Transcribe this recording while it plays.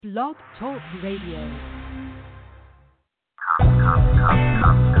BlogTalk Radio.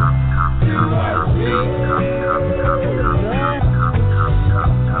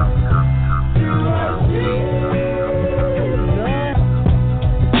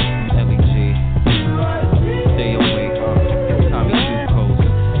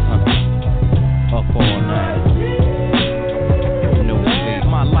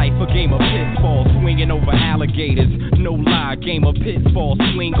 Over alligators, no lie, game of pitfall,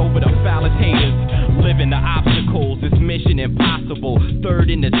 swing over the fallitators, living the obstacles, it's mission impossible, third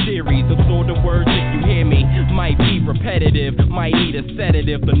in the series, absorb the words if you hear me, might be repetitive, might need a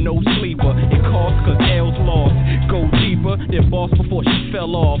sedative, but no sleeper, it costs cause L's lost, go deeper than boss before she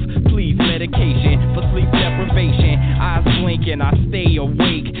fell off, please medication, for sleep deprivation, eyes blinking, I stay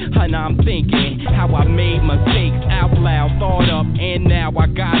awake, and I'm thinking, how I made mistakes, out loud, thought up, and now I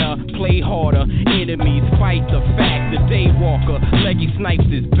gotta play harder, enemies fight the fact, the daywalker, leggy snipes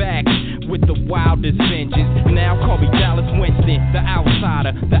his back with the wildest vengeance. Now call me Dallas Winston, the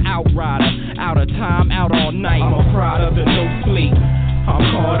outsider, the outrider, out of time, out all night. I'm a product of no sleep.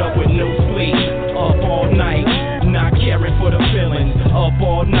 I'm caught up with no sleep, up all night, not caring for the feelings, up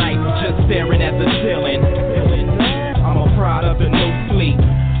all night, just staring at the ceiling. I'm a product of no sleep.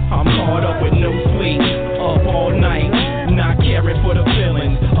 I'm caught up with no sleep, up all night, not caring for the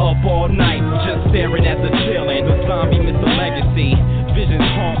feelings, up all night, just staring at the ceiling. The zombie miss a legacy, visions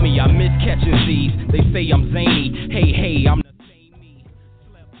haunt me, I miss catching Z's. They say I'm zany, hey, I'm the same me.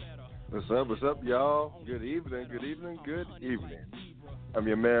 What's up, y'all? Good evening. I'm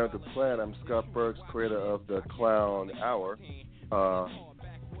your man with the plan. I'm Scott Burks, creator of the Clown Hour,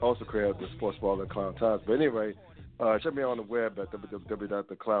 also creator of the Sports Ball and Clown Times. But anyway, check me out on the web at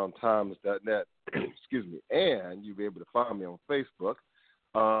www.theclowntimes.net. Excuse me. And you'll be able to find me on Facebook.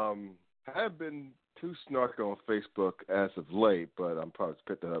 I haven't been too snarky on Facebook as of late, but I'm probably to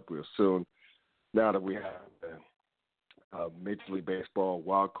pick that up real soon. Now that we have Major League Baseball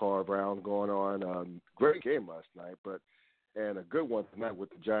wild card round going on. Great game last night, and a good one tonight with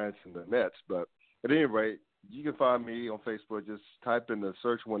the Giants and the Mets. But at any rate, you can find me on Facebook. Just type in the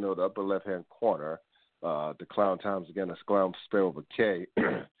search window, the upper left-hand corner. The Clown Times, again, that's Clown spelled with a K.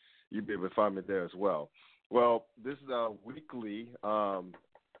 You'll be able to find me there as well. Well, this is our weekly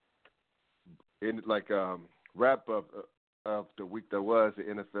wrap up of the week that was the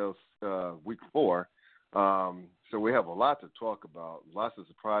NFL's week 4. So we have a lot to talk about, lots of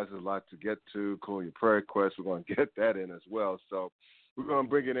surprises, a lot to get to, including your prayer requests. We're going to get that in as well. So we're going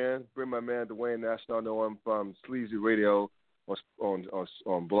to bring my man Duane Nash. I know him from SLZE Radio on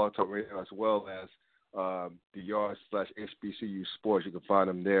BlogTalk Radio, as well as the Yard-HBCU Sports. You can find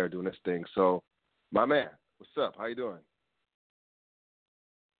him there doing this thing. So, my man, what's up? How you doing?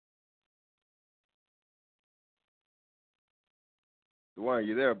 Duane,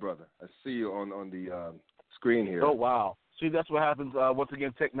 you there, brother? I see you on the screen here. Oh, wow. See, that's what happens. Once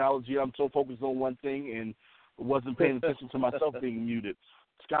again, technology. I'm so focused on one thing and wasn't paying attention to myself being muted.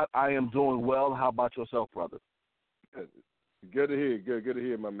 Scott, I am doing well. How about yourself, brother? Good to hear. Good to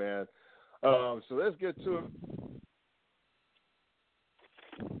hear, my man. So let's get to it.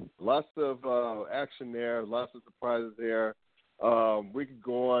 Lots of action there, lots of surprises there. We could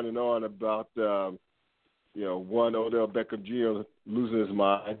go on and on about, one Odell Beckham Jr. losing his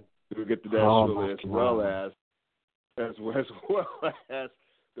mind. We'll get to that shortly, as well as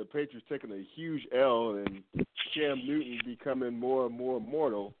the Patriots taking a huge L and Cam Newton becoming more and more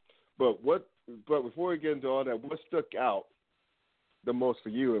immortal. But before we get into all that, what stuck out the most for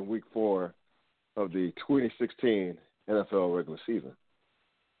you in week 4 of the 2016 NFL regular season?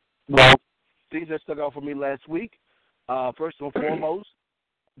 Well, things that stuck out for me last week, first and foremost,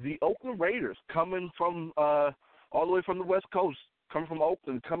 the Oakland Raiders coming from all the way from the West Coast, coming from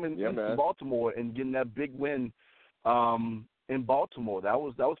Oakland, coming into Baltimore and getting that big win in Baltimore. That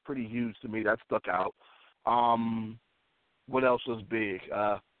was pretty huge to me. That stuck out. What else was big?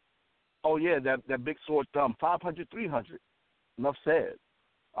 That big sore thumb, 500, 300. Enough said.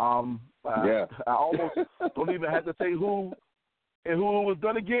 I almost don't even have to say who and who it was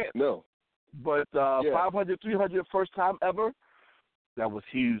done against. No. But 500, 300, first time ever, that was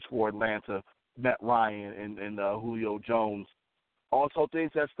huge for Atlanta, Matt Ryan and Julio Jones. Also,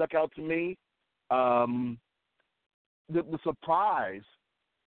 things that stuck out to me, the surprise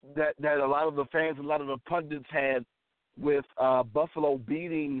that a lot of the fans, a lot of the pundits had with Buffalo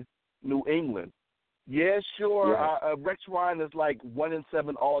beating New England. Yeah, sure. Yeah. Rex Ryan is like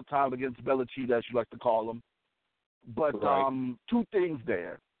 1-7 all time against Belichick, as you like to call him. But two things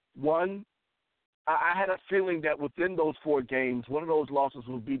there. One, I had a feeling that within those 4 games, one of those losses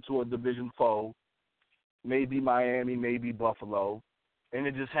would be to a division foe, maybe Miami, maybe Buffalo. and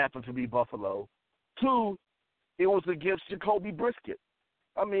it just happened to be Buffalo. 2, it was against Jacoby Brisket.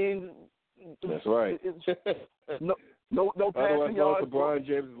 I mean, that's right. No passing yards. LeBron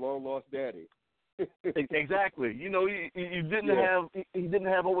James' long lost daddy. Exactly. You know, he didn't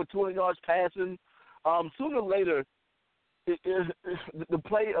have over 200 yards passing. Sooner or later, the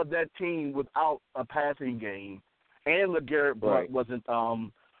play of that team without a passing game, and LeGarrette Blount wasn't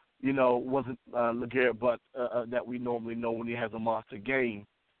LeGarrette Blount that we normally know when he has a monster game.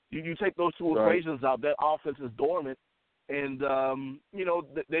 You take those two equations out, that offense is dormant, and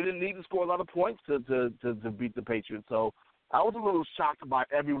they didn't need to score a lot of points to beat the Patriots. So I was a little shocked by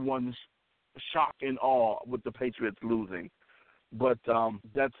everyone's shock and awe with the Patriots losing. But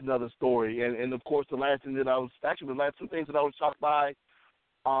that's another story. And of course, the last 2 things that I was shocked by,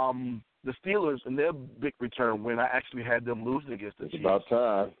 the Steelers and their big return win. I actually had them losing against the Chiefs. It's about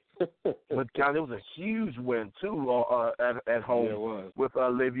time. But, God, it was a huge win, too, at home. Yeah, it was. With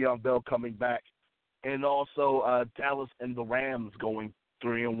Le'Veon Bell coming back. And also Dallas and the Rams going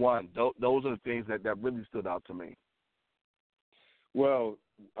 3-1. Those are the things that really stood out to me. Well,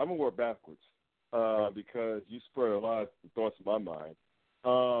 I'm going to work backwards because you spurred a lot of thoughts in my mind.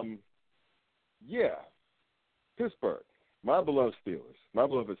 Pittsburgh, my beloved Steelers.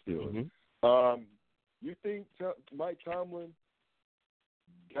 Mm-hmm. You think Mike Tomlin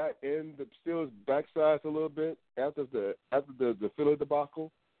got in the Steelers' backsides a little bit after the Philly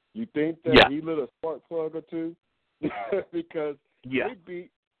debacle? You think that he lit a spark plug or two? Because they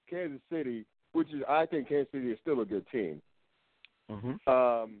beat Kansas City, which is, I think Kansas City is still a good team.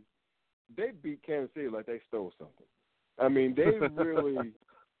 Mm-hmm. They beat Kansas City like they stole something. I mean, they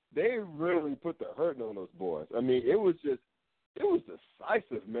really put the hurting on those boys. I mean, it was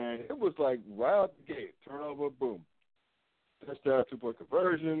decisive, man. It was like right out the gate, turnover, boom, touchdown, 2-point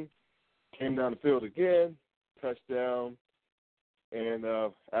conversion, came down the field again, touchdown, and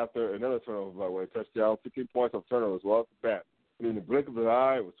after another turnover, by the way, touchdown, 15 points on turnovers off the bat. I mean, in the blink of an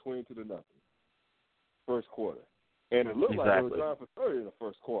eye, it was 22-0, first quarter. And it looked like they were trying for 30 in the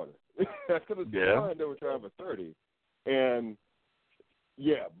first quarter. I could have sworn they were trying for 30. And,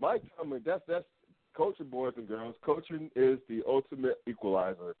 Mike Tomlin, that's coaching, boys and girls. Coaching is the ultimate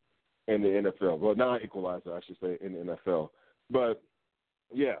equalizer in the NFL. Well, not equalizer, I should say, in the NFL. But,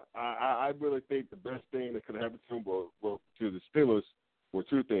 I really think the best thing that could happen to him to the Steelers were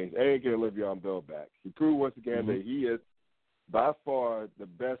 2 things. A, get Le'Veon Bell back. He proved once again that he is by far the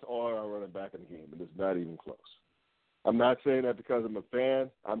best all-around running back in the game, and it's not even close. I'm not saying that because I'm a fan.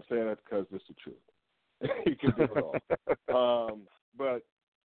 I'm saying that because it's the truth. He can do it all. But,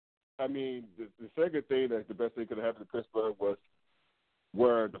 I mean, the second thing, that the best thing could have happened to Pittsburgh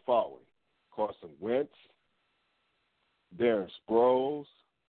were the following. Carson Wentz, Darren Sproles,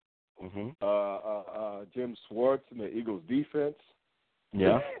 Jim Schwartz and the Eagles defense.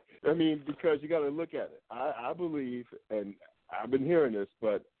 Yeah. I mean, because you got to look at it. I believe, and I've been hearing this,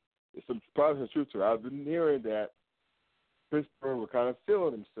 but it's some surprising truth to it. I've been hearing that Pittsburgh were kind of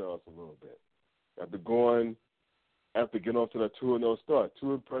feeling themselves a little bit after getting off to that 2-0 start,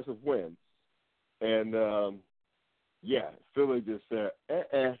 2 impressive wins. And, Philly just said,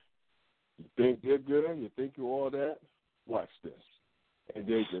 you think they're good? You think you're all that? Watch this. And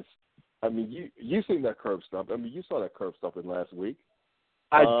they just, I mean, you seen that curb stomp. I mean, you saw that curb stomping last week.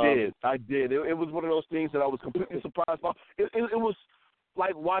 I did. It was one of those things that I was completely surprised by. It was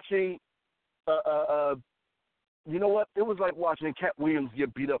like watching you know what? It was like watching Cat Williams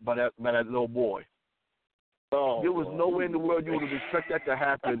get beat up by that little boy. Oh, there was nowhere in the world you would have expected that to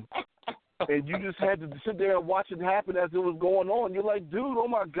happen. And you just had to sit there and watch it happen as it was going on. You're like, dude, oh,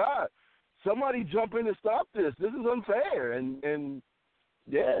 my God. Somebody jump in and stop this. This is unfair. And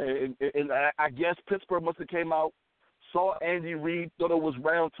I guess Pittsburgh must have came out, saw Andy Reid, thought it was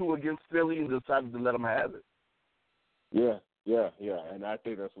round 2 against Philly, and decided to let him have it. Yeah. And I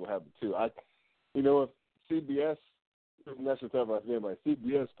think that's what happened, too. CBS, national television, like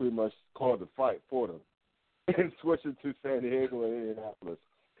CBS pretty much called the fight for them and switched it to San Diego and Indianapolis.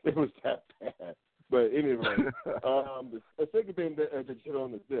 It was that bad. But anyway, the second thing that you hit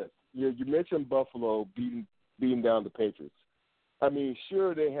on is this. You mentioned Buffalo beating down the Patriots. I mean,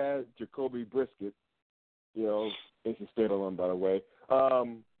 sure, they had Jacoby Brisket, NC State alum, by the way,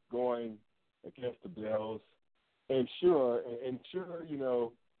 going against the Bills. And sure,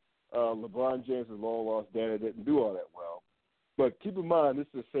 LeBron James' long-lost daddy didn't do all that well. But keep in mind, this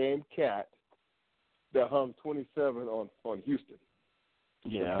is the same cat that hung 27 on Houston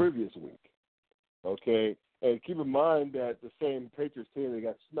the previous week. Okay? And keep in mind that the same Patriots team that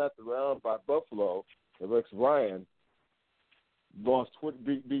got smacked around by Buffalo, and Rex Ryan,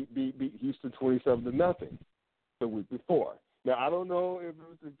 beat Houston 27-0 the week before. Now, I don't know if it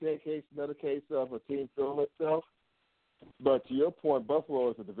was another case of a team filling itself, but to your point, Buffalo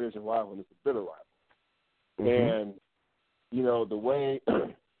is a division rival and it's a bitter rival. Mm-hmm. And, the way,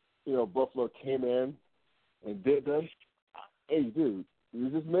 Buffalo came in and did them, hey, dude,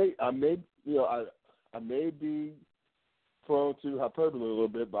 I may be prone to hyperbole a little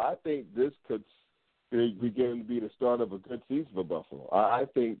bit, but I think this could begin to be the start of a good season for Buffalo. I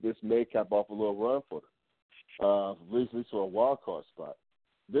think this may cap off a little run for them, at least for a wild card spot.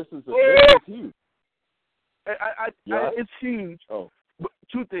 This is huge. It's huge. Oh. But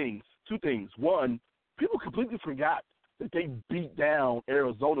two things. One, people completely forgot that they beat down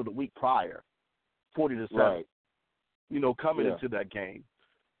Arizona the week prior, 40-7. Right. Coming into that game.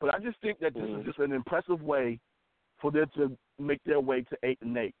 But I just think that this is just an impressive way for them to make their way to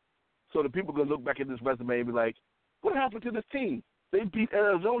 8-8. So the people can look back at this resume and be like, what happened to this team? They beat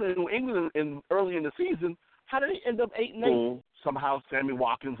Arizona and New England early in the season. How did they end up 8-8? Somehow Sammy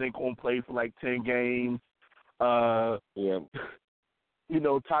Watkins ain't going to play for like 10 games. Tyrod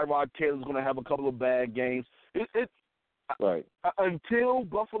Taylor's going to have a couple of bad games. Right. Until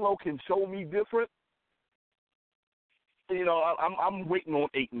Buffalo can show me different, I'm waiting on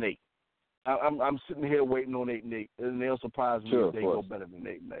 8-8. I'm sitting here waiting on 8-8, and they'll surprise me if they go better than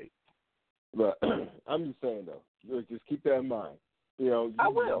 8-8. But I'm just saying though, just keep that in mind. You I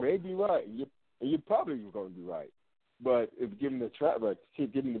will. may be right, and you're probably going to be right. But if given the track record,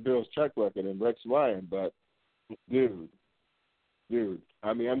 keep giving the Bills track record and Rex Ryan, but dude,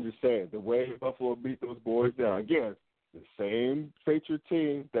 I mean, I'm just saying the way Buffalo beat those boys down again, the same Patriot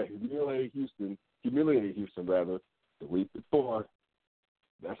team that humiliated Houston the week before.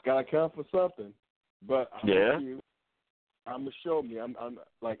 That's got to count for something. But I'm a show me. I'm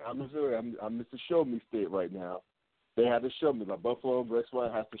Missouri. I'm Mr. Show Me State right now. They have to show me. Like Buffalo, Rex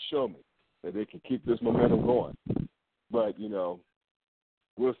Ryan has to show me that they can keep this momentum going. But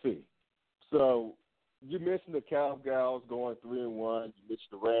we'll see. So you mentioned the Cowboys going 3-1. You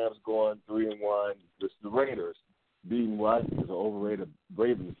mentioned the Rams going 3-1. Just the Raiders beating what is an overrated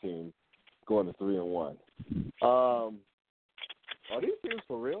Ravens team going to 3-1. Are these teams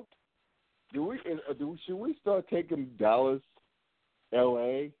for real? Should we start taking Dallas,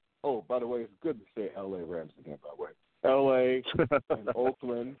 L.A.? Oh, by the way, it's good to say L.A. Rams again. By the way, L.A. and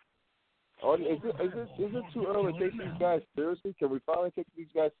Oakland. Is it too early to take these guys seriously? Can we finally take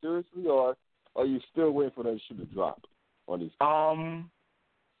these guys seriously, or are you still waiting for them to shoot a drop on these teams?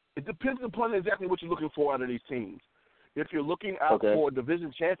 It depends upon exactly what you're looking for out of these teams. If you're looking out for a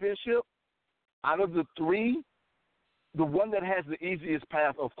division championship, out of the three, the one that has the easiest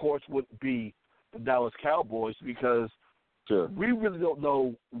path, of course, would be the Dallas Cowboys because we really don't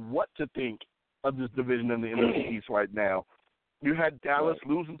know what to think of this division in the NFC East right now. You had Dallas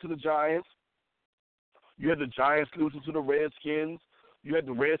losing to the Giants. You had the Giants losing to the Redskins. You had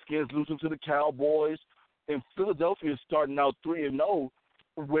the Redskins losing to the Cowboys. And Philadelphia is starting out 3-0,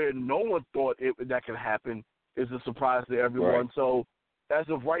 where no one thought that could happen. Is a surprise to everyone. Right. So as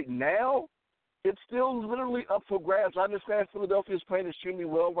of right now, it's still literally up for grabs. I understand Philadelphia is playing extremely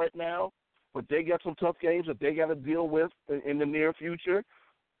well right now, but they got some tough games that they got to deal with in the near future,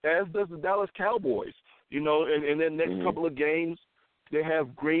 as does the Dallas Cowboys. In their next couple of games, they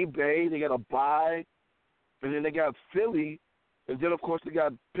have Green Bay, they got a bye, and then they got Philly, and then, of course, they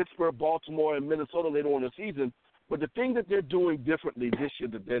got Pittsburgh, Baltimore, and Minnesota later on in the season. But the thing that they're doing differently this year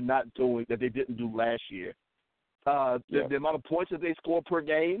that they're not doing, that they didn't do last year, the amount of points that they score per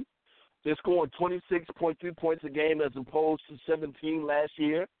game, they're scoring 26.3 points a game as opposed to 17 last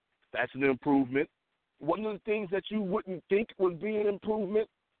year. That's an improvement. One of the things that you wouldn't think would be an improvement,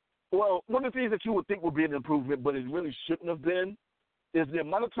 well, one of the things that you would think would be an improvement, but it really shouldn't have been, is the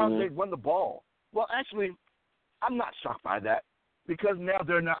amount of times they run the ball. Well, actually, I'm not shocked by that because now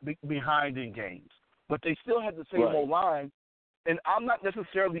they're not behind in games. But they still have the same old line, and I'm not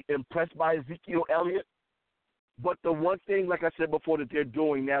necessarily impressed by Ezekiel Elliott. But the one thing, like I said before, that they're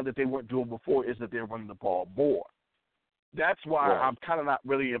doing now that they weren't doing before is that they're running the ball more. That's why I'm kind of not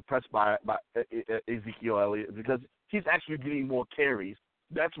really impressed by Ezekiel Elliott because he's actually getting more carries.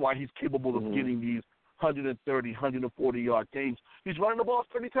 That's why he's capable of getting these 130, 140-yard games. He's running the ball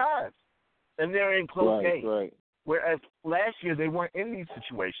 30 times, and they're in close games. Right. Whereas last year they weren't in these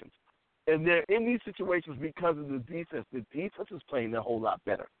situations. And they're in these situations because of the defense. The defense is playing a whole lot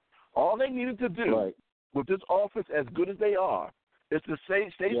better. All they needed to do with this offense, as good as they are, is to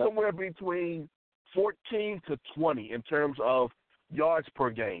stay somewhere between 14 to 20 in terms of yards per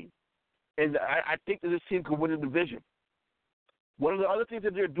game. And I think that this team could win the division. One of the other things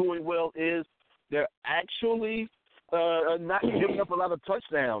that they're doing well is they're actually not giving up a lot of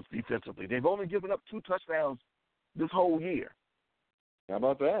touchdowns defensively. They've only given up 2 touchdowns this whole year. How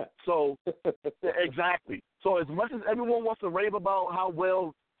about that? So, exactly. So as much as everyone wants to rave about how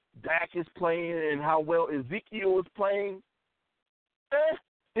well Dak is playing and how well Ezekiel is playing,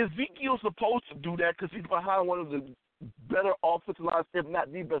 Ezekiel's supposed to do that because he's behind one of the better offensive lines, if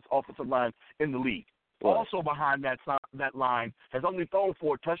not the best offensive line in the league. Right. Also behind that line, has only thrown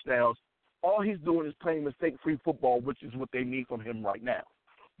 4 touchdowns. All he's doing is playing mistake-free football, which is what they need from him right now.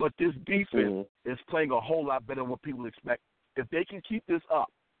 But this defense is playing a whole lot better than what people expect. If they can keep this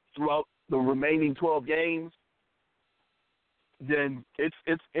up throughout the remaining 12 games, then it's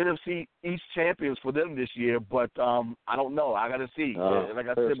NFC East champions for them this year. But I don't know. I got to see. Like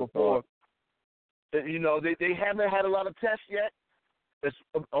I said before, you know, they haven't had a lot of tests yet. It's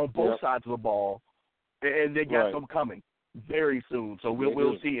on both sides of the ball, and they got some coming very soon. So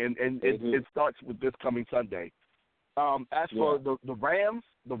we'll see. And it starts with this coming Sunday. As for the Rams,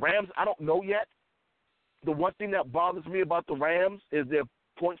 I don't know yet. The one thing that bothers me about the Rams is their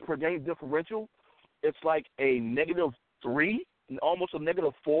points per game differential. It's like a -3, almost a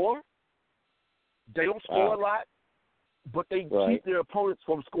 -4. They don't score a lot, but they keep their opponents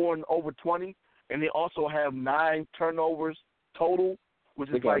from scoring over 20, and they also have 9 turnovers total, which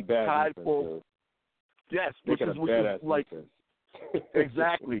is like tied for. Yes, which is like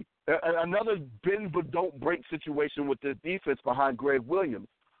exactly another bend but don't break situation with this defense behind Greg Williams.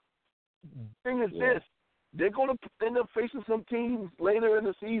 Thing is this. They're going to end up facing some teams later in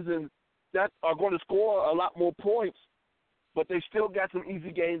the season that are going to score a lot more points, but they still got some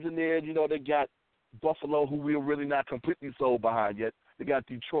easy games in there. You know, they got Buffalo, who we're really not completely sold behind yet. They got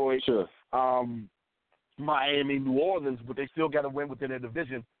Detroit, Miami, New Orleans, but they still got to win within their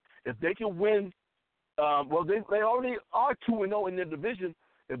division. If they can win, they already are 2-0 in their division.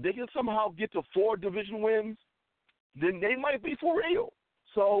 If they can somehow get to 4 division wins, then they might be for real.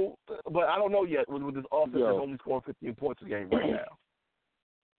 So, but I don't know yet with this offense that's only scoring 15 points a game right now.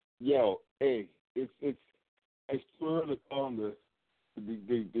 Hey, it's too early to call them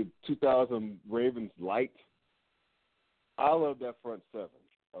the 2000 Ravens light. I love that front 7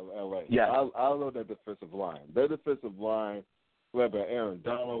 of LA. Yeah, I love that defensive line. Their defensive line, led by Aaron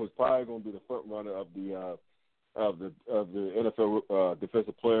Donald, who's probably going to be the front runner of the NFL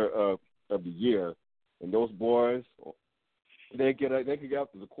Defensive Player of the Year. And those boys, they can get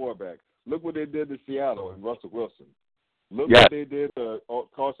after the quarterback. Look what they did to Seattle and Russell Wilson. Look what they did to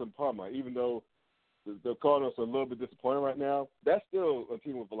Carson Palmer. Even though the Cardinals are a little bit disappointed right now, that's still a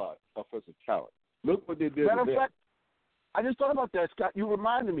team with a lot of offensive talent. Look what they did. Matter of fact, I just thought about that, Scott. You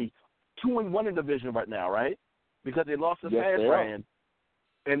reminded me. 2-1 in division right now, right? Because they lost to San Fran.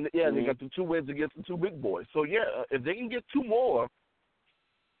 And, they got the 2 wins against the 2 big boys. So, if they can get 2 more,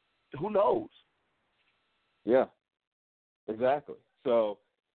 who knows? Yeah, exactly. So,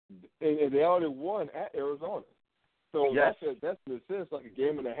 and they already won at Arizona. So that's in a sense like a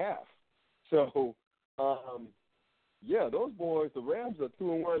game and a half. So, those boys, the Rams are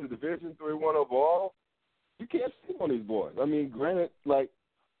 2-1 in the division, 3-1 overall. You can't sleep on these boys. I mean, granted, like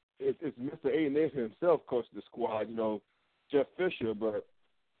it's Mr. 8-8 himself coached the squad, Jeff Fisher, but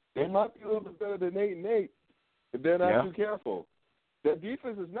they might be a little bit better than 8-8 if they're not too careful. That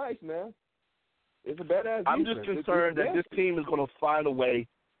defense is nice, man. It's a badass defense. I'm just concerned that this team is going to find a way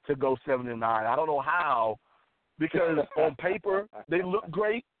to go 7-9. I don't know how, because on paper they look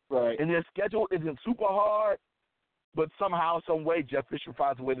great, right? And their schedule isn't super hard, but somehow, some way, Jeff Fisher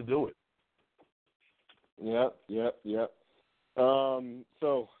finds a way to do it. Yep.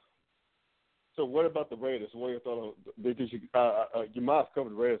 So what about the Raiders? What are your thoughts on you might have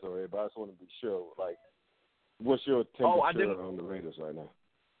covered the Raiders already, but I just want to be sure. Like, what's your temperature on the Raiders right now?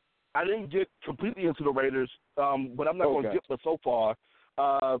 I didn't get completely into the Raiders, but I'm not going to get so far.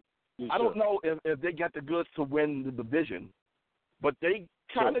 I don't know if they got the goods to win the division, but they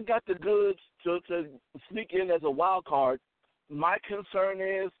kind of got the goods to sneak in as a wild card. My concern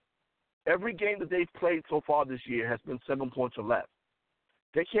is every game that they've played so far this year has been 7 points or less.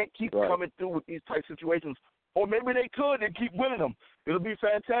 They can't keep coming through with these type situations. Or maybe they could and keep winning them. It'll be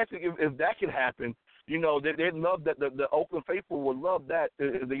fantastic if that can happen. They'd love that. The Oakland faithful would love that.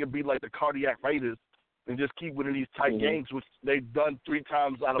 They could be like the Cardiac Raiders and just keep winning these tight games, which they've done 3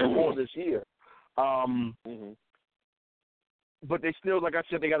 times out of 4 this year. But they still, like I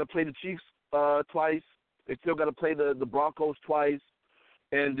said, they got to play the Chiefs twice. They still got to play the Broncos twice.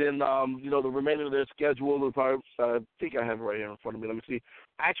 And then, the remainder of their schedule, if I think I have it right here in front of me. Let me see.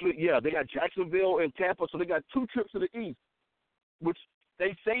 Actually, they got Jacksonville and Tampa, so they got 2 trips to the East, which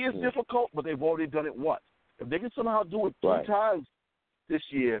they say is difficult, but they've already done it once. If they can somehow do it 3 times this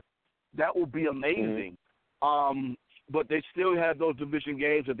year, that will be amazing. But they still have those division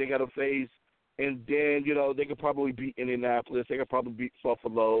games that they got to face, and then, they could probably beat Indianapolis. They could probably beat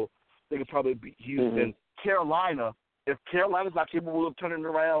Buffalo. They could probably beat Houston. Carolina, if Carolina's not capable of turning it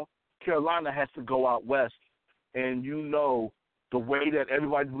around, Carolina has to go out west. And the way that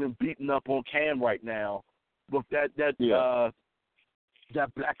everybody's been beating up on Cam right now, with that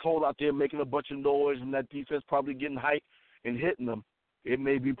black hole out there making a bunch of noise and that defense probably getting hyped and hitting them, it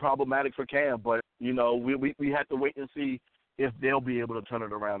may be problematic for Cam. But, we have to wait and see if they'll be able to turn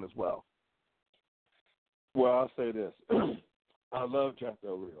it around as well. Well, I'll say this. I love Jack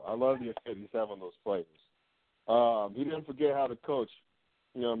Del Rio. I love the effect he's having on those players. He didn't forget how to coach.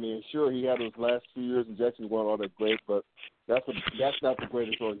 Sure, he had those last few years in Jackson weren't all that great, but that's not the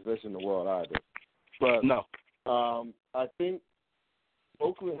greatest organization in the world either. But no, I think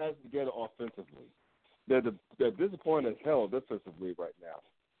Oakland has to get it offensively. They're disappointed as hell defensively right now,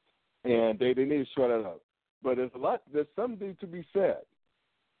 and they need to shore that up. But there's something to be said.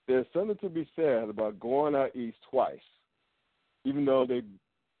 There's something to be said about going out east twice, even though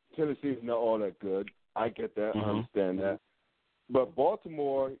Tennessee's not all that good. I get that. I understand that. But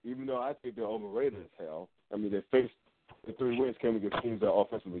Baltimore, even though I think they're overrated as hell, they faced the 3 wins came against teams that are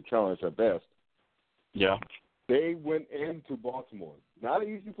offensively challenged at best. Yeah. They went into Baltimore. Not an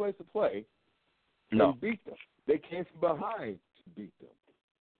easy place to play. No. They beat them. They came from behind to beat them.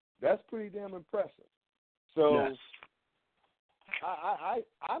 That's pretty damn impressive. So yes.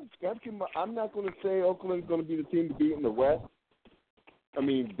 I'm not going to say Oakland's going to be the team to beat in the West.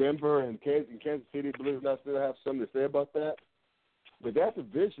 Denver and Kansas City, believe it or not, still have something to say about that. But that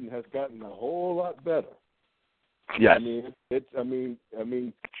division has gotten a whole lot better. Yes.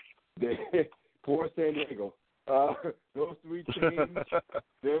 Poor San Diego. Those 3 teams,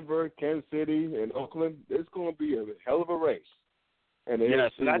 Denver, Kansas City, and Oakland, it's going to be a hell of a race. And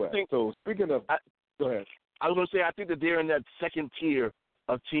yes, and I West. think. So speaking of, go ahead. I was going to say, I think that they're in that second tier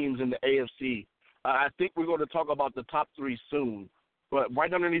of teams in the AFC. I think we're going to talk about the top 3 soon. But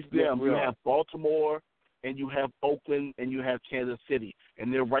right underneath them, you have Baltimore, and you have Oakland, and you have Kansas City.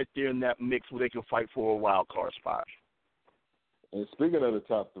 And they're right there in that mix where they can fight for a wild card spot. And speaking of the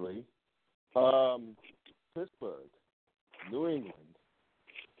top 3, Pittsburgh, New England,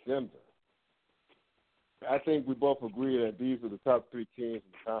 Denver. I think we both agree that these are the top 3 teams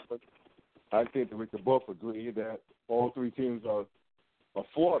in the conference. I think that we can both agree that all 3 teams are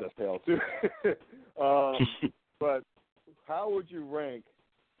Florida hell too. But how would you rank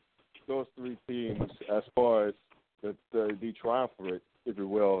those 3 teams as far as the triumvirate, if you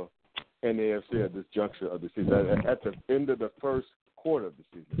will, in the AFC at this juncture of the season, at the end of the first quarter of the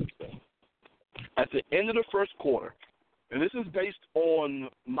season? At the end of the first quarter, and this is based on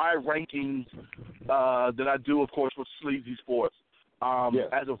my rankings that I do, of course, with SLZE Sports.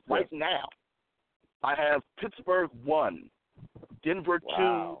 As of right now, I have Pittsburgh 1, Denver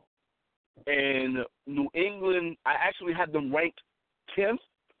 2, and New England. I actually had them ranked 10th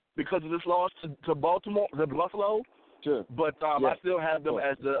because of this loss to Buffalo. Sure. But I still have them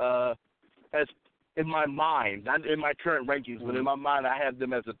as in my mind, not in my current rankings, but in my mind, I have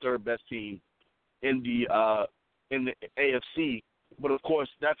them as the 3rd best team in the AFC. But of course,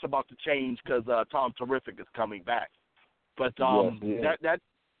 that's about to change because Tom Terrific is coming back. But that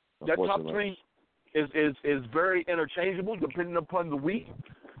top 3 is very interchangeable depending upon the week.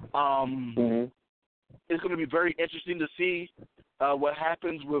 It's going to be very interesting to see what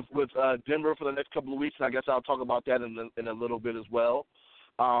happens with Denver for the next couple of weeks. And I guess I'll talk about that in a little bit as well.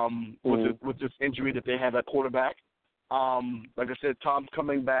 With this injury that they have at quarterback. Like I said, Tom's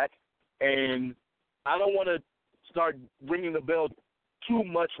coming back, and I don't want to start ringing the bell too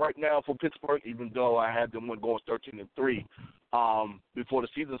much right now for Pittsburgh, even though I had them going 13-3 before the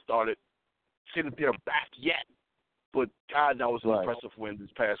season started. Say that they're back yet, but God, that was an impressive win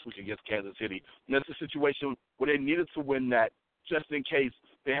this past week against Kansas City. And that's a situation where they needed to win that just in case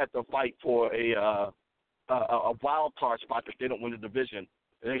they had to fight for a wild card spot if they don't win the division.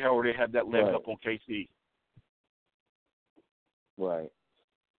 And they already have that leg up on KC. Right.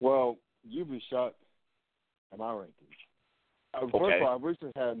 Well, you'd be shocked at my rankings. First of all, I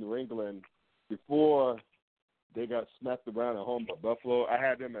originally had New England before they got smacked around at home by Buffalo. I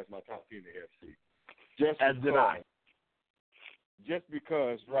had them as my top team in the AFC. As did I. Just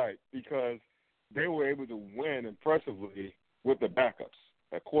because they were able to win impressively with the backups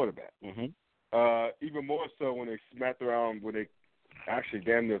at quarterback. Even more so when they smacked around, when they actually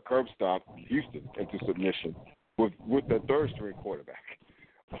damn near curb stomped Houston into submission with the 3rd-string quarterback.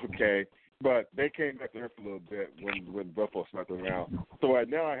 Okay, but they came back to earth a little bit when Buffalo smacked them around. So right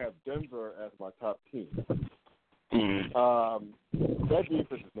now I have Denver as my top team. That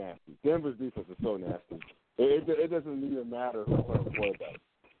defense is nasty. Denver's defense is so nasty. It doesn't even matter who's playing quarterback.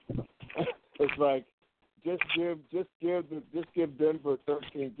 It's like just give Denver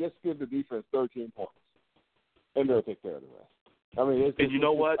 13. Just give the defense 13 points, and they'll take care of the rest. I mean, it's and you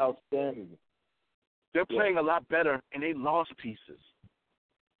know what? Outstanding. They're playing a lot better, and they lost pieces.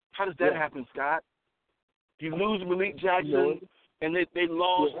 How does that happen, Scott? You lose Malik Jackson, and they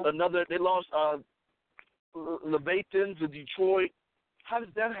lost another. They lost Levathan to Detroit. How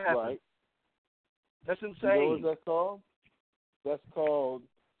does that happen? Right. That's insane. You know what that's called? That's called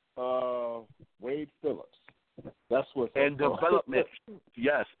Wade Phillips. That's what. And development.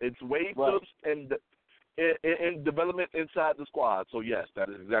 Yes, it's Wade Phillips and development inside the squad. So yes, that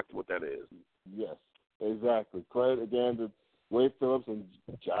is exactly what that is. Yes, exactly. Credit again to Wade Phillips and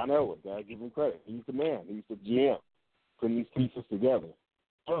John Elway. Gotta give him credit. He's the man. He's the GM. Putting these pieces together.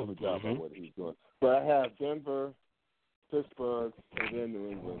 Perfect job on what he's doing. But I have Denver, Pittsburgh, and then New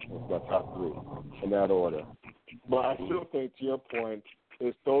England as my top three in that order. But I still think, to your point,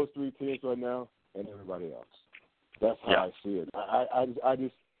 it's those three teams right now and everybody else. That's how I see it. I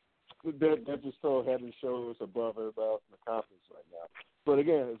just they're just so head and shoulders above everybody else in the conference right now. But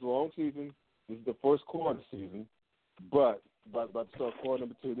again, it's a long season. This is the first quarter season. But about to start quarter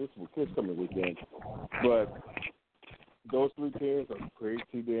number 2 this coming weekend. But those three teams are pretty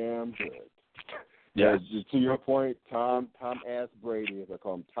damn good. Yes. To your point, Tom Ass Brady, as I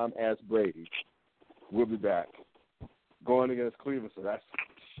call him, Tom Ass Brady, will be back going against Cleveland. So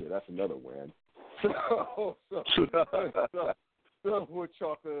that's another win. So we'll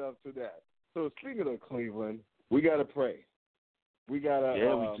chalk it up to that. So speaking of Cleveland, we gotta pray. We gotta.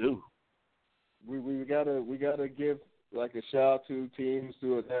 Yeah, we do. We gotta give like a shout out to teams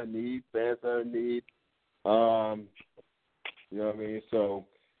who are in need, fans that are in need. You know what I mean? So,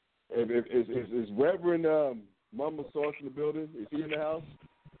 is Reverend Mumble Sauce in the building? Is he in the house?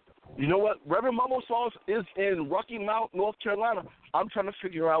 You know what? Reverend Mumble Sauce is in Rocky Mount, North Carolina. I'm trying to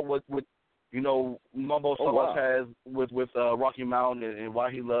figure out what Mumble Sauce has with Rocky Mount and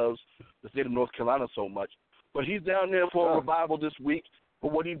why he loves the state of North Carolina so much. But he's down there for a revival this week.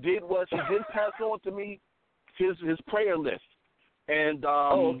 But what he did was he did pass on to me his prayer list, and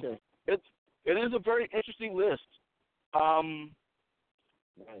it is a very interesting list.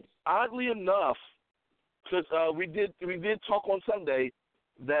 Nice. Oddly enough, because we did talk on Sunday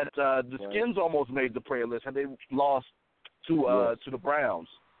that the Skins almost made the prayer list and they lost to the Browns,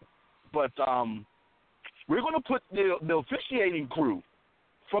 but we're going to put the officiating crew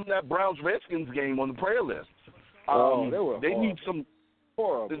from that Browns Redskins game on the prayer list. They need some.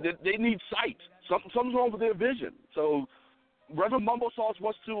 They need sight. Something's wrong with their vision. So Reverend Mumble Sauce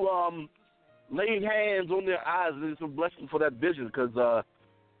wants to lay hands on their eyes, and it's a blessing for that vision, because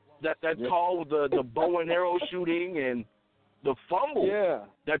that call with the bow and arrow shooting and the fumble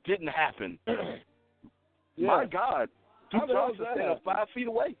that didn't happen. My God, Duke Johnson standing 5 feet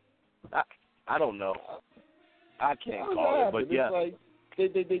away. I don't know. I can't call it, but it's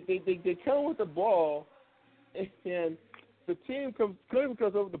like they come with the ball, and the team Cleveland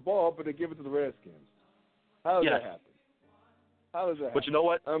comes over the ball, but they give it to the Redskins. How does that happen? How does that? But you know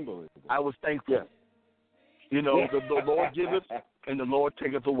what? Unbelievable. I was thankful. Yeah. You know, the Lord giveth and the Lord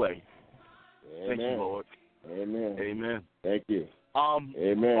taketh away. Amen. Thank you, Lord. Amen. Amen. Thank you.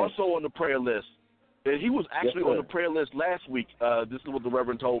 Amen. Also on the prayer list, and he was actually on the prayer list last week. This is what the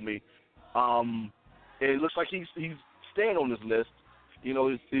Reverend told me. And it looks like he's staying on this list. You know,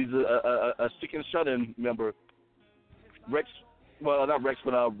 he's a sick and shut-in member. Not Rex,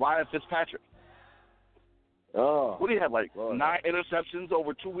 but Ryan Fitzpatrick. Oh. What do you have, like 9 interceptions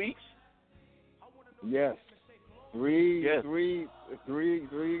over 2 weeks? Yes. Three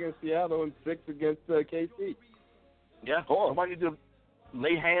against Seattle and 6 against KC. Yeah. Somebody need to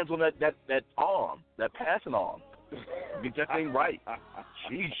lay hands on that arm, that passing arm. Get that thing right.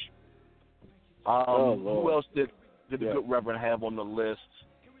 Sheesh. Who else did the good Reverend have on the list?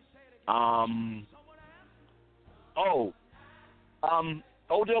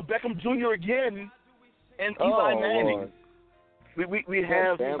 Odell Beckham Jr. again, and Eli Manning. Lord. We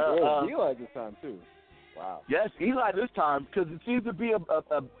have Eli this time too. Wow. Yes, Eli this time, because it seems to be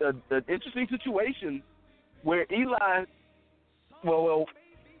an interesting situation where Eli,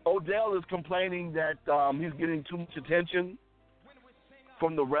 Odell is complaining that he's getting too much attention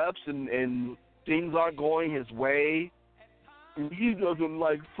from the refs and things aren't going his way. And he doesn't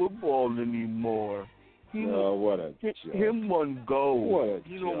like football anymore. What a joke. Him one go. What a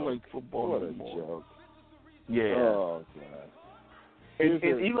he joke. don't like football anymore. What a joke. Yeah. Oh, God. And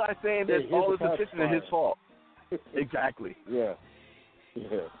Eli saying that all this attention is his fault. Exactly. Yeah.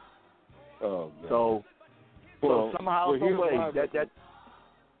 Oh, God. So somehow, some way, that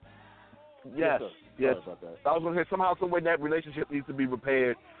yes. Sorry about that. I was going to say somehow, some way that relationship needs to be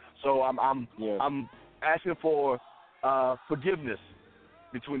repaired So I'm asking for forgiveness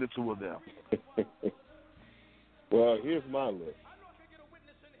between the two of them. Well, here's my list.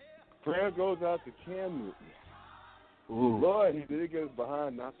 Prayer goes out to Cam Newton. Ooh. Lord, he did get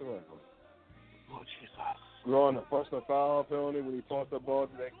behind, not the run. Oh, Jesus. Drawing a personal foul penalty when he tossed the ball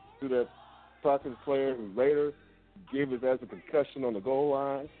to that Falcons player who later gave his ass a concussion on the goal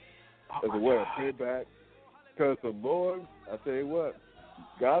line as a way of payback. Because the Lord, I tell you what,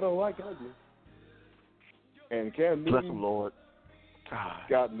 God don't like ugly. And Cam Newton, bless him, Lord.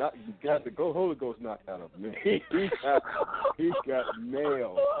 got the Holy Ghost knocked out of him. He got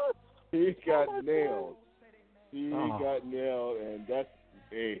nailed. He got nailed. And that's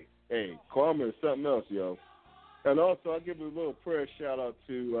karma is something else, yo. And also, I'll give a little prayer shout out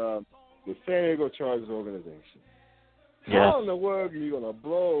to the San Diego Chargers organization. Yes. How in the world are you gonna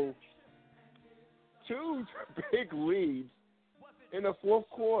blow 2 big leads in the fourth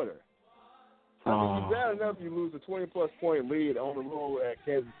quarter? I mean, you bad enough you lose a 20-plus point lead on the road at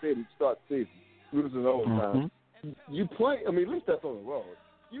Kansas City to start the season, losing overtime. You play. I mean, at least that's on the road.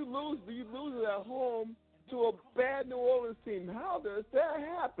 You lose it at home to a bad New Orleans team. How does that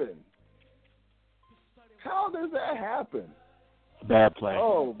happen? Bad play.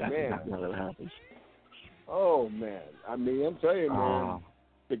 Oh, That's man. exactly how that happens. Oh, man. I mean, I'm telling you, man,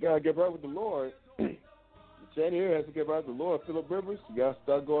 they got to get right with the Lord. San Diego has to get right with the Lord. Phillip Rivers, you got to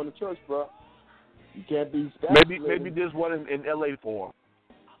start going to church, bro. You can't be Maybe there's one in L.A. for him.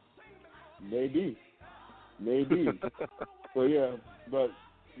 Maybe. So, yeah, but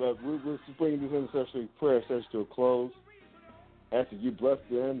we're bringing this intercessory prayer session to a close. After you bless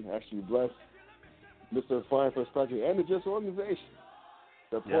them, after you bless Mr. Fine First Country and the Just organization.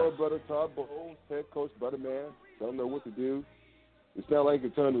 The poor brother Todd Bowles, head coach, brother man, don't know what to do. It's not like he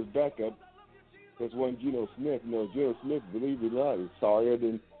can turn his back up. There's one Geno Smith. You know, Geno Smith, believe it or not, is sorrier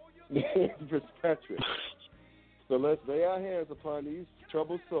than Fitzpatrick. So let's lay our hands upon these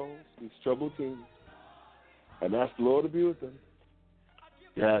troubled souls, these troubled teams, and ask the Lord to be with them.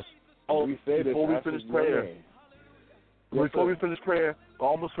 Yes. Oh, before we finish prayer, I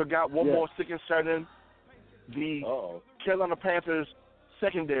almost forgot one more sick concerning the Carolina Panthers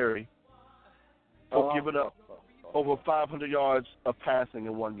secondary for giving up over 500 yards of passing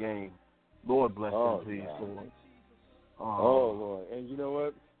in one game. Lord bless them, please, Lord. Lord. And you know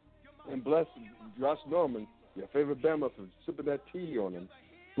what? And bless Josh Norman, your favorite Bama, for sipping that tea on him.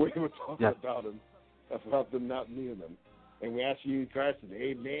 We were talking about him, about them not near them. And we ask you in Christ,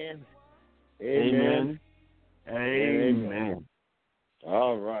 amen. Amen. Amen.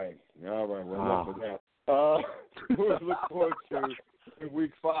 All right. Well, enough of that. We look forward to in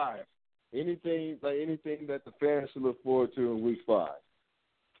Week 5. Anything that the fans should look forward to in Week 5.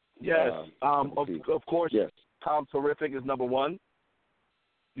 Yes. Of course. Yes. Tom Terrific is number one.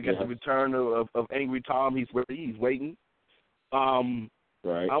 You got the return of Angry Tom. He's waiting.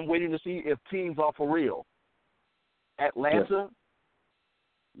 Right. I'm waiting to see if teams are for real. Atlanta.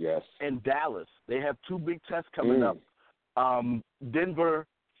 Yes. And Dallas. They have 2 big tests coming up. Denver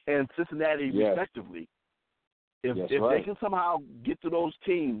and Cincinnati, respectively. If they can somehow get to those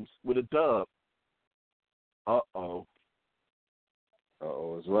teams with a dub,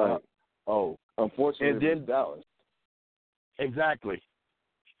 is right. Unfortunately, and then Dallas. Exactly.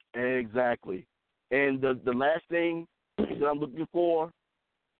 And the last thing that I'm looking for,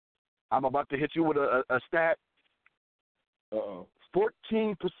 I'm about to hit you with a stat.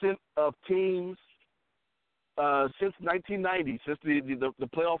 14% of teams since 1990, since the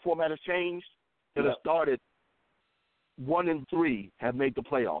playoff format has changed, that have started 1-3 have made the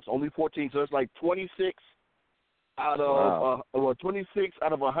playoffs. Only 14, so it's like 26 out of 26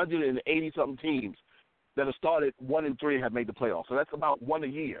 out of 180 something teams that have started 1-3 have made the playoffs. So that's about 1 a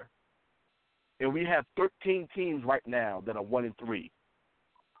year. And we have 13 teams right now that are 1-3.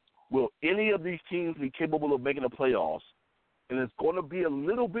 Will any of these teams be capable of making the playoffs? And it's going to be a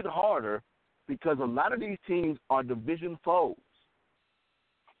little bit harder because a lot of these teams are division foes.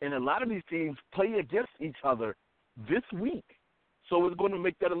 And a lot of these teams play against each other this week. So it's going to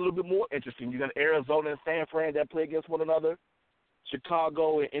make that a little bit more interesting. You got Arizona and San Fran that play against one another,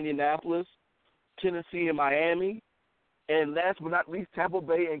 Chicago and Indianapolis, Tennessee and Miami, and last but not least, Tampa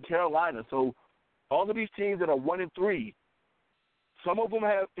Bay and Carolina. So all of these teams that are 1-3, some of them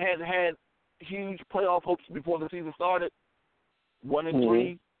have had huge playoff hopes before the season started.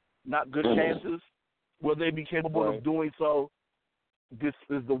 1-3, not good chances. Will they be capable of doing so? This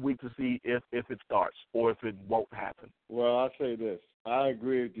is the week to see if it starts or if it won't happen. Well, I'll say this. I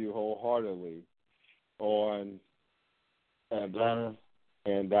agree with you wholeheartedly on Atlanta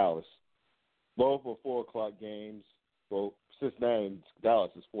and Dallas. Both are 4 o'clock games, both Cincinnati and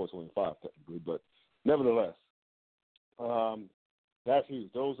Dallas is 425 technically, but nevertheless, that's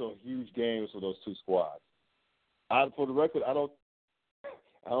huge. Those are huge games for those two squads. For the record, I don't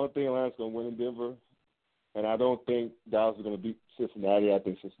think Atlanta's going to win in Denver, and I don't think Dallas is going to beat Cincinnati. I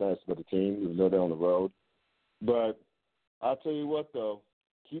think Cincinnati's a better team, even though they're on the road. But I'll tell you what, though,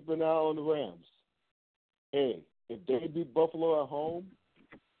 keep an eye on the Rams. Hey, if they beat Buffalo at home,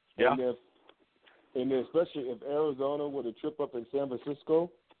 yeah, and especially if Arizona were to trip up in San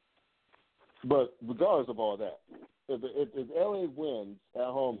Francisco, but regardless of all that, if LA wins at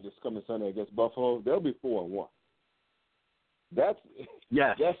home this coming Sunday against Buffalo, they'll be 4-1.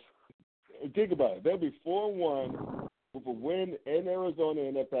 Think about it. They'll be 4-1 with a win in Arizona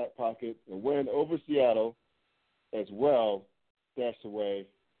in their back pocket, a win over Seattle as well, stashed away.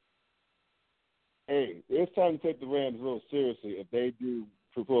 Hey, it's time to take the Rams a little seriously if they do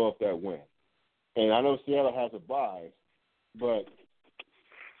pull off that win. And I know Seattle has a bye, but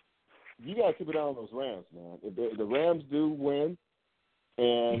you got to keep it on those Rams, man. If the Rams do win,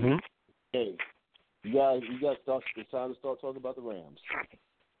 and hey, you guys start. It's time to start talking about the Rams.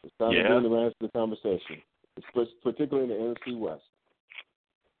 It's time to bring the Rams to the conversation, particularly in the NFC West.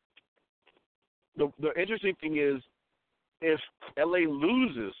 The interesting thing is, if LA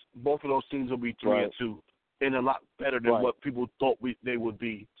loses, both of those teams will be 3-2, and a lot better than what people thought they would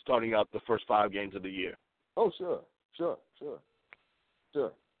be starting out the first 5 games of the year. Oh, sure.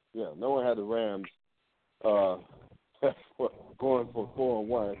 Yeah, no one had the Rams going for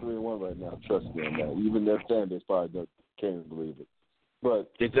 4-1, 3-1 right now. Trust me on that. Even their fan base probably can't believe it.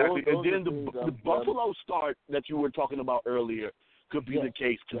 But exactly, and then the Buffalo start that you were talking about earlier could be the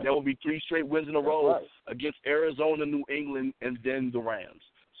case, because there will be 3 straight wins in a row against Arizona, New England, and then the Rams.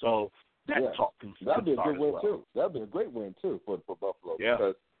 So that talk can that'd be a good win too. That'd be a great win too for Buffalo. Yeah,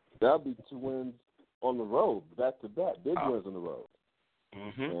 because that'd be 2 wins on the road, back to back, big wins on the road.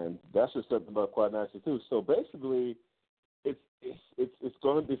 And that's just something about quite nicely too. So basically, it's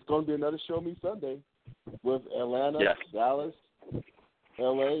going to be another Show Me Sunday with Atlanta, Dallas,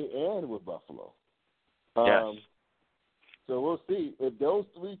 LA, and with Buffalo. So we'll see if those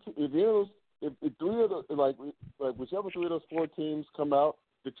if 3 of the like whichever 3 of those 4 teams come out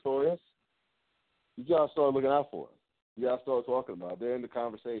victorious, you gotta start looking out for them. You gotta start talking about it. They're in the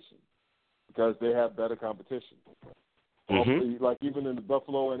conversation because they have better competition. Like even in the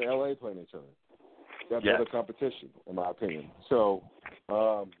Buffalo and LA playing each other, they have better competition, in my opinion. So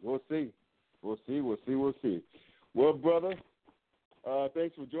we'll see. Well, brother,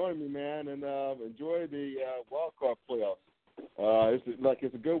 thanks for joining me, man, and enjoy the wild card playoffs.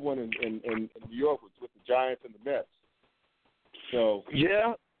 It's a good one in New York with the Giants and the Mets. So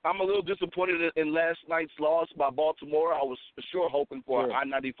I'm a little disappointed in last night's loss by Baltimore. I was sure hoping for an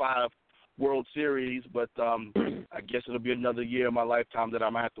I-95 World Series, but I guess it'll be another year in my lifetime that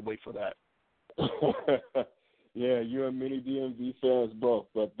I'm going to have to wait for that. Yeah, you and many DMV fans both.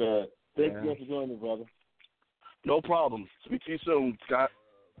 But thanks again for joining me, brother. No problem. Speak to you soon, Scott.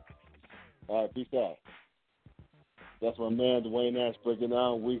 All right, peace out. That's my man, Duane Nash, breaking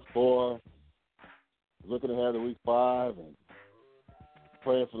down Week 4, looking ahead to Week 5, and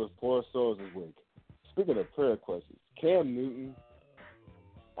praying for the poor souls this week. Speaking of prayer questions, Cam Newton,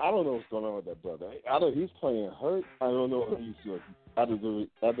 I don't know what's going on with that brother. He's playing hurt. I don't know if he's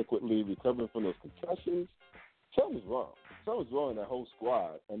adequately recovering from those concussions. Something's wrong. Something's wrong in that whole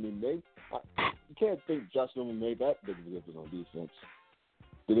squad. I mean, you can't think Josh Norman made that big of a difference on defense.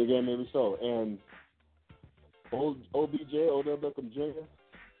 Did again, maybe so. And OBJ, Odell Beckham Jr.,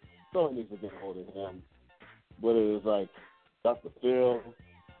 someone needs to get hold of him. Whether it's like Dr. Phil,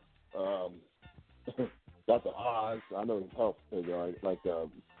 Dr. Oz, I know his health is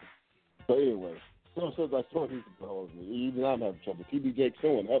but anyway, someone needs to get hold of me. Even I'm having trouble. TB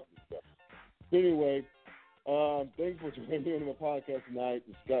someone help me. Anyway, thanks for joining me on my podcast tonight.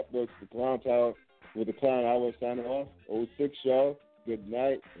 It's Scott Brooks, the Clown Tower, with the Clown Hour signing off. 06 show. Good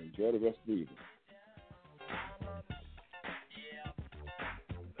night. Enjoy the rest of the evening.